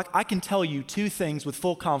 The Block, I can tell you two things with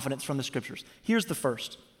full confidence from the scriptures. Here's the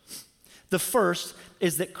first. The first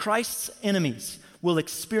is that Christ's enemies will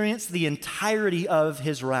experience the entirety of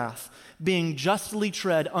his wrath, being justly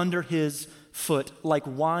tread under his foot like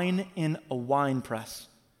wine in a winepress.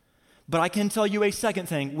 But I can tell you a second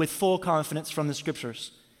thing with full confidence from the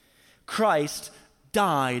scriptures. Christ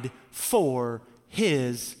died for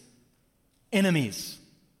his enemies.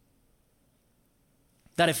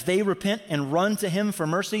 That if they repent and run to him for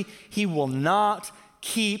mercy, he will not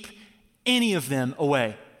keep any of them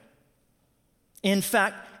away. In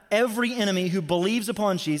fact, every enemy who believes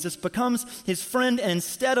upon Jesus becomes his friend, and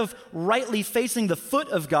instead of rightly facing the foot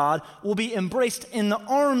of God, will be embraced in the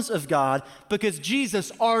arms of God, because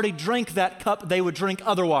Jesus already drank that cup they would drink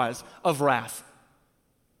otherwise of wrath.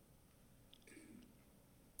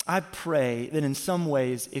 I pray that in some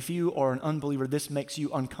ways, if you are an unbeliever, this makes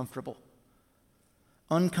you uncomfortable.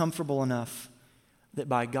 Uncomfortable enough that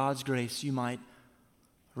by God's grace you might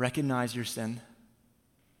recognize your sin,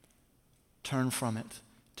 turn from it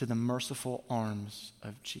to the merciful arms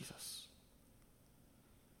of Jesus.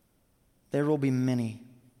 There will be many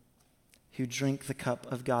who drink the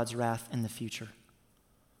cup of God's wrath in the future.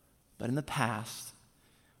 But in the past,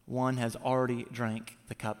 one has already drank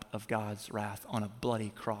the cup of God's wrath on a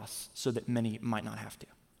bloody cross so that many might not have to,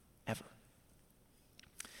 ever.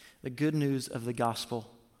 The good news of the gospel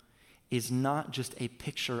is not just a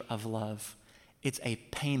picture of love, it's a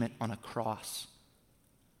payment on a cross.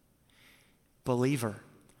 Believer,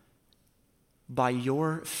 by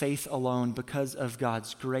your faith alone, because of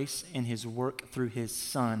God's grace and his work through his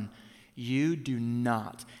Son, you do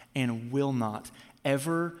not and will not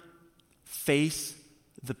ever face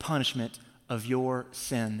the punishment of your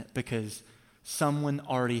sin, because someone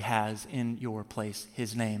already has in your place.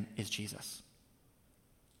 His name is Jesus.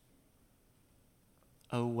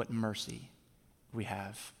 Oh, what mercy we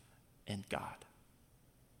have in God.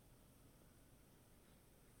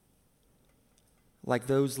 Like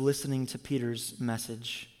those listening to Peter's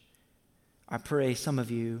message, I pray some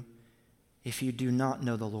of you, if you do not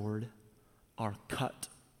know the Lord, are cut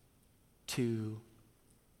to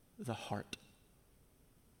the heart.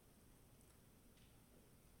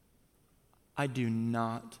 I do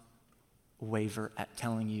not waver at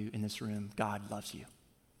telling you in this room, God loves you.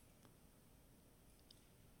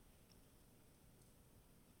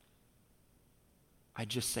 I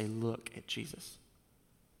just say, look at Jesus.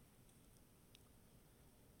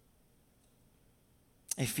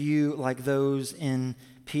 If you, like those in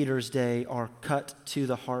Peter's day, are cut to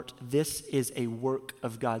the heart, this is a work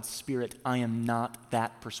of God's Spirit. I am not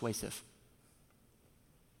that persuasive.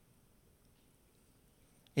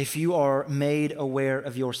 If you are made aware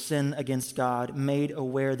of your sin against God, made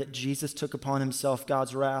aware that Jesus took upon himself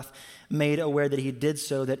God's wrath, made aware that he did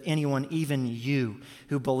so that anyone, even you,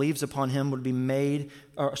 who believes upon him would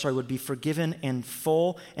be forgiven in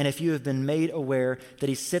full, and if you have been made aware that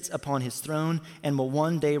he sits upon his throne and will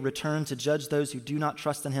one day return to judge those who do not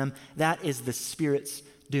trust in him, that is the Spirit's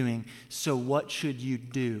doing. So what should you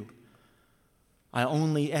do? I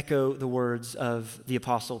only echo the words of the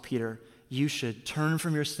Apostle Peter. You should turn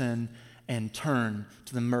from your sin and turn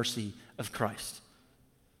to the mercy of Christ.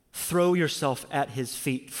 Throw yourself at his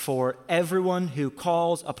feet, for everyone who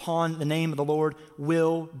calls upon the name of the Lord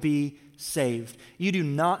will be saved. You do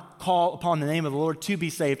not call upon the name of the Lord to be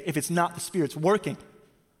saved if it's not the Spirit's working.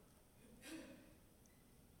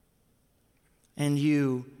 And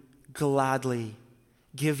you gladly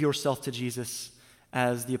give yourself to Jesus,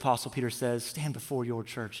 as the Apostle Peter says, stand before your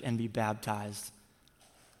church and be baptized.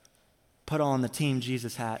 Put on the Team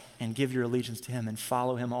Jesus hat and give your allegiance to him and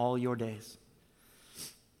follow him all your days.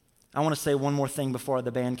 I want to say one more thing before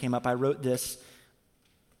the band came up. I wrote this.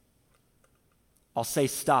 I'll say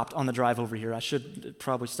stopped on the drive over here. I should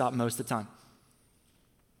probably stop most of the time.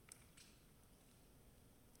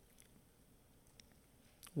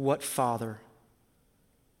 What father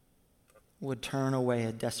would turn away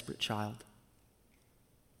a desperate child?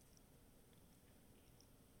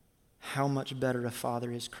 How much better a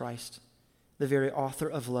father is Christ, the very author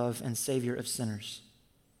of love and Savior of sinners.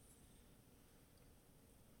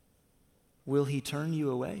 Will he turn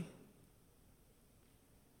you away?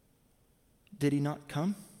 Did he not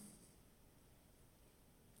come?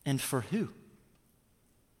 And for who?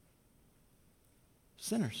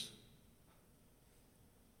 Sinners.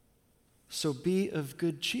 So be of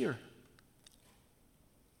good cheer,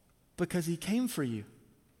 because he came for you.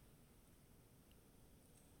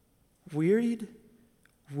 Wearied,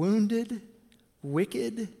 wounded,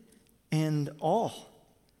 wicked, and all.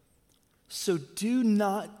 So do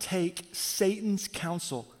not take Satan's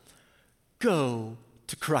counsel. Go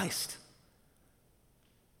to Christ.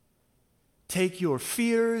 Take your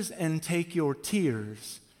fears and take your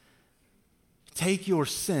tears. Take your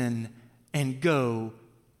sin and go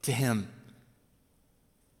to him.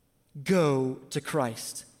 Go to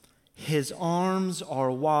Christ. His arms are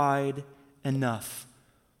wide enough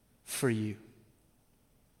for you.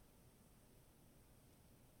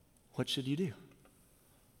 What should you do?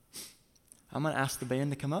 I'm going to ask the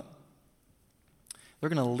band to come up. They're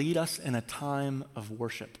going to lead us in a time of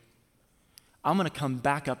worship. I'm going to come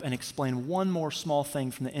back up and explain one more small thing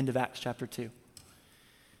from the end of Acts chapter 2.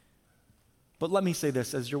 But let me say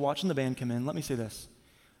this, as you're watching the band come in, let me say this.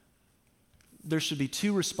 There should be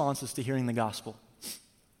two responses to hearing the gospel.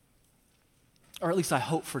 Or at least I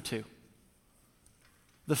hope for two.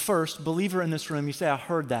 The first, believer in this room, you say, I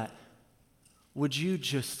heard that. Would you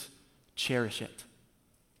just cherish it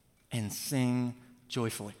and sing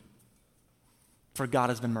joyfully? For God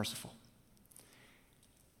has been merciful.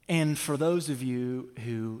 And for those of you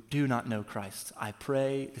who do not know Christ, I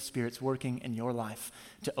pray the Spirit's working in your life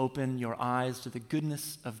to open your eyes to the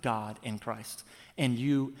goodness of God in Christ. And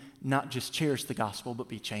you not just cherish the gospel, but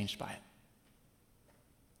be changed by it.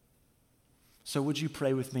 So would you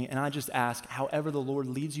pray with me? And I just ask, however the Lord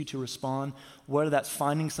leads you to respond, whether that's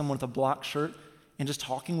finding someone with a block shirt and just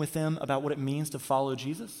talking with them about what it means to follow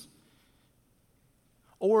Jesus,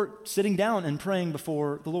 or sitting down and praying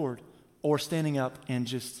before the Lord, or standing up and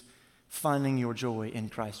just finding your joy in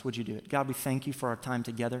Christ. Would you do it? God, we thank you for our time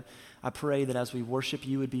together. I pray that as we worship,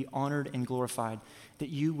 you would be honored and glorified, that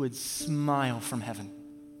you would smile from heaven,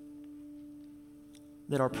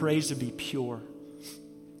 that our praise would be pure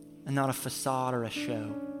and not a facade or a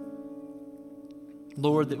show.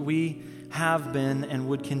 Lord, that we have been and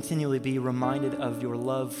would continually be reminded of your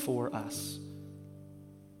love for us.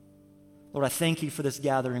 Lord, I thank you for this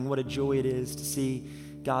gathering. What a joy it is to see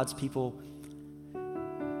God's people,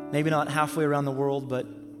 maybe not halfway around the world, but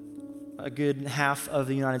a good half of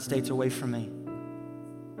the United States away from me,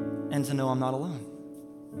 and to know I'm not alone.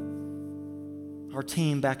 Our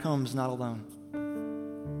team back home is not alone.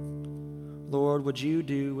 Lord, would you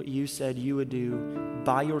do what you said you would do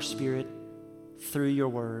by your Spirit, through your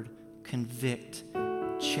word, convict,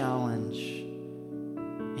 challenge,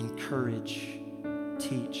 encourage,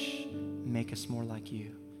 teach, make us more like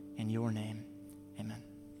you. In your name, amen.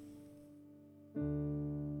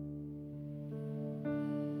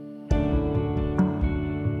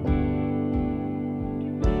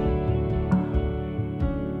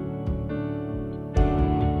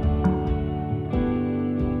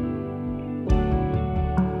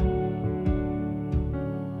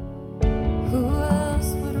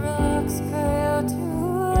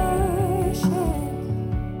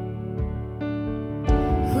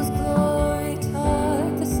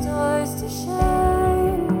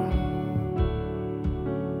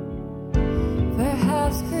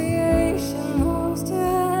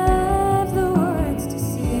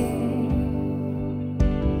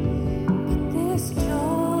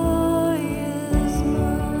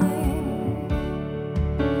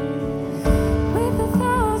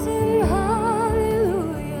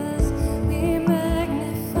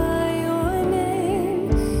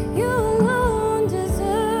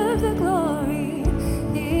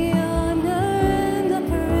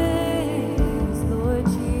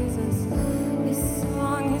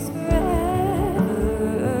 Song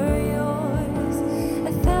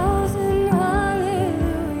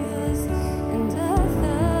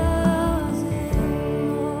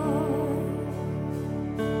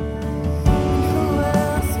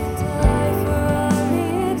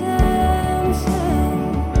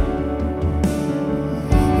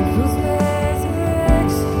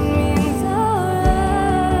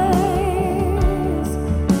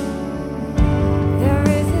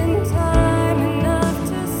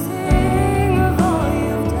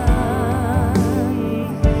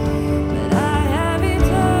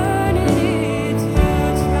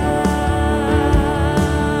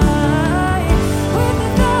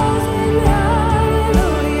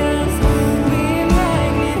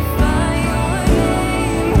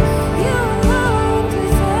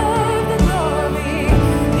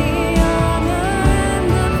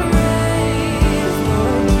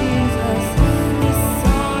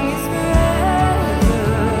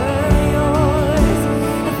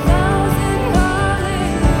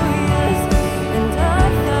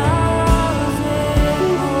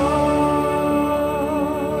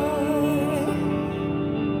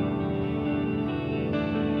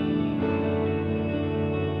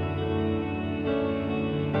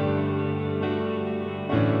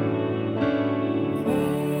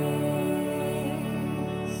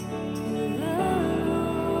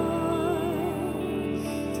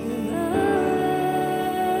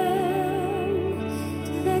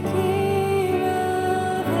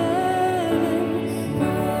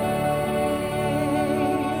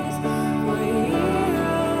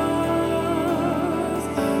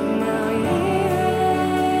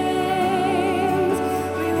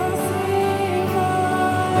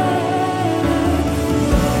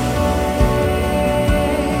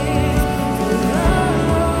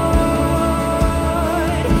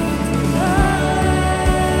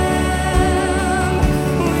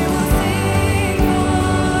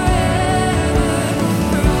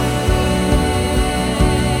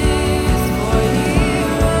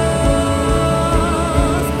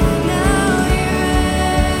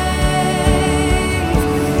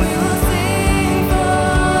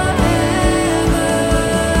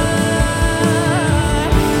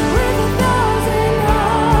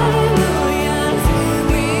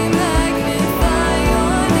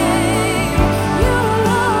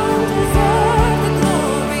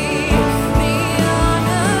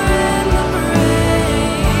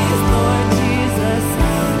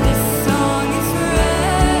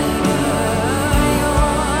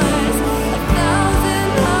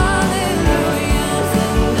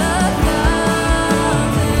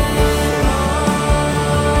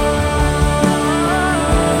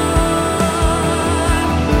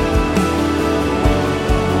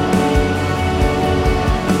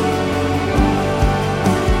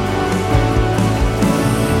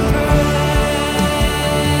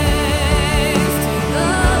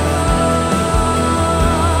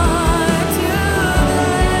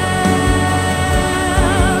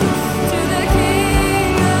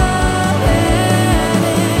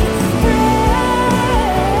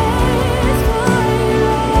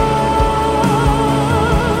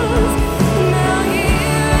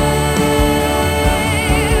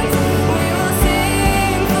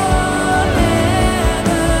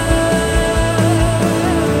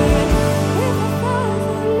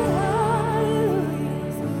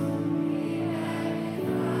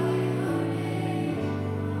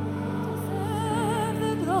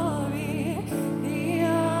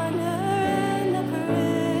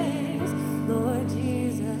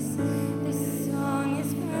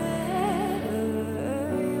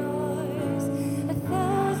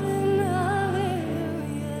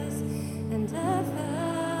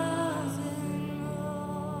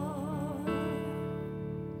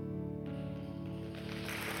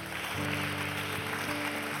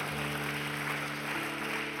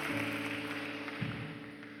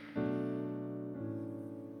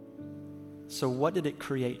So what did it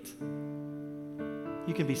create?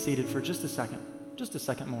 You can be seated for just a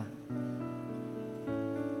second more.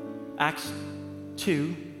 Acts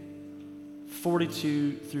 2,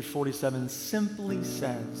 42 through 47 simply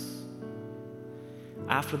says,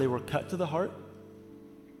 after they were cut to the heart,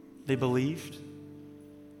 they believed,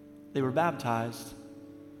 they were baptized,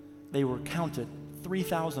 they were counted,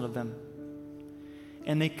 3,000 of them,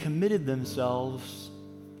 and they committed themselves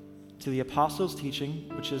to the apostles' teaching,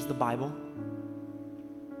 which is the Bible,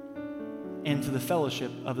 and to the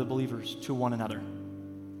fellowship of the believers, to one another.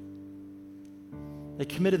 They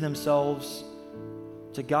committed themselves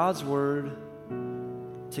to God's word,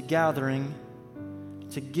 to gathering,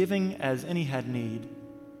 to giving as any had need,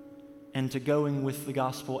 and to going with the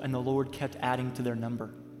gospel, and the Lord kept adding to their number.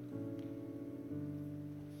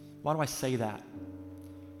 Why do I say that?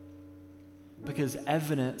 Because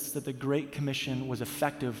evidence that the Great Commission was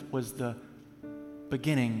effective was the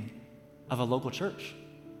beginning of a local church.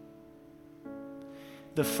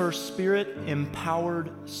 The first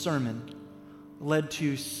Spirit-empowered sermon led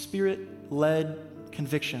to Spirit-led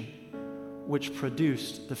conviction, which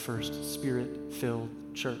produced the first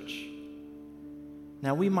Spirit-filled church.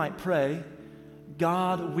 Now we might pray,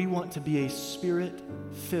 God, we want to be a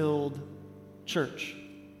Spirit-filled church.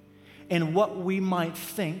 And what we might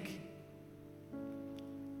think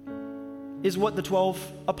is what the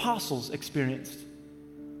 12 apostles experienced.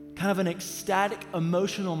 Kind of an ecstatic,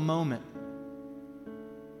 emotional moment.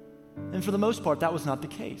 And for the most part, that was not the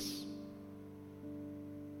case.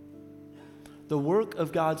 The work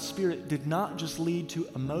of God's Spirit did not just lead to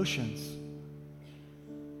emotions.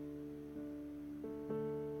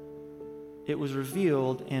 It was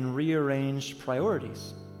revealed in rearranged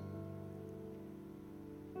priorities.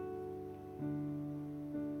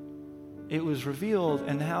 It was revealed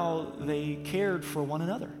in how they cared for one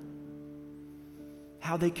another,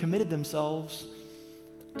 how they committed themselves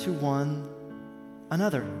to one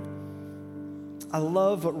another. I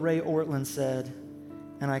love what Ray Ortlund said,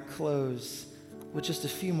 and I close with just a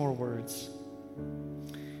few more words.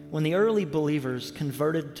 When the early believers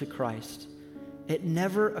converted to Christ, it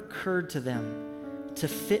never occurred to them to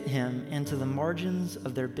fit him into the margins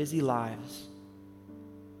of their busy lives.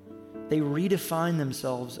 They redefined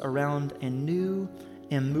themselves around a new,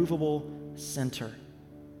 immovable center.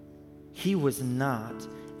 He was not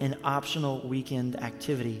an optional weekend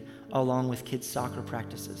activity along with kids' soccer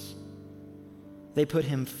practices. They put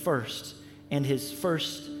him first, and his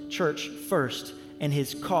first church first, and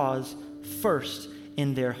his cause first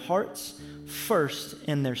in their hearts, first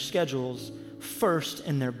in their schedules, first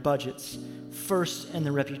in their budgets, first in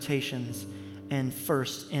their reputations, and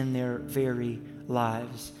first in their very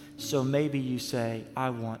lives. So maybe you say, I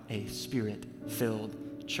want a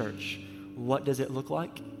Spirit-filled church. What does it look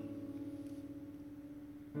like?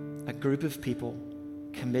 A group of people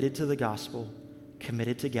committed to the gospel,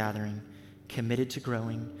 committed to gathering, committed to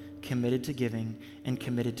growing, committed to giving, and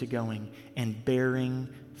committed to going, and bearing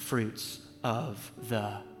fruits of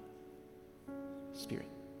the Spirit.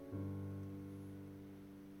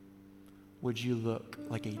 Would you look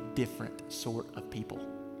like a different sort of people?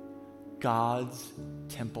 God's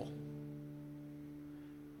temple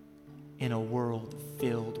in a world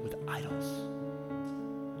filled with idols,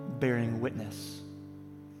 bearing witness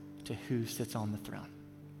to who sits on the throne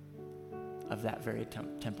of that very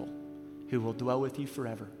temple, who will dwell with you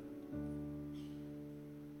forever.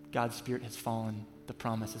 God's Spirit has fallen. The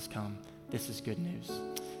promise has come. This is good news.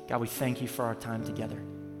 God, we thank you for our time together.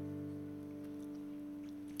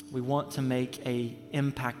 We want to make an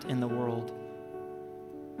impact in the world.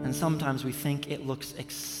 And sometimes we think it looks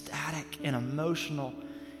ecstatic and emotional.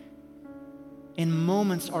 And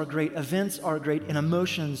moments are great, events are great, and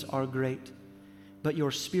emotions are great. But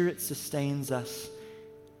your Spirit sustains us.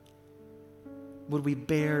 Would we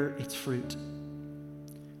bear its fruit?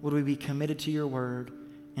 Would we be committed to your word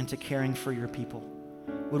and to caring for your people?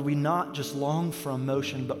 Would we not just long for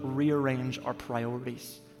emotion, but rearrange our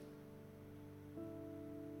priorities?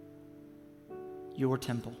 Your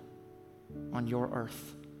temple on your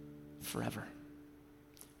earth forever.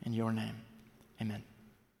 In your name, amen.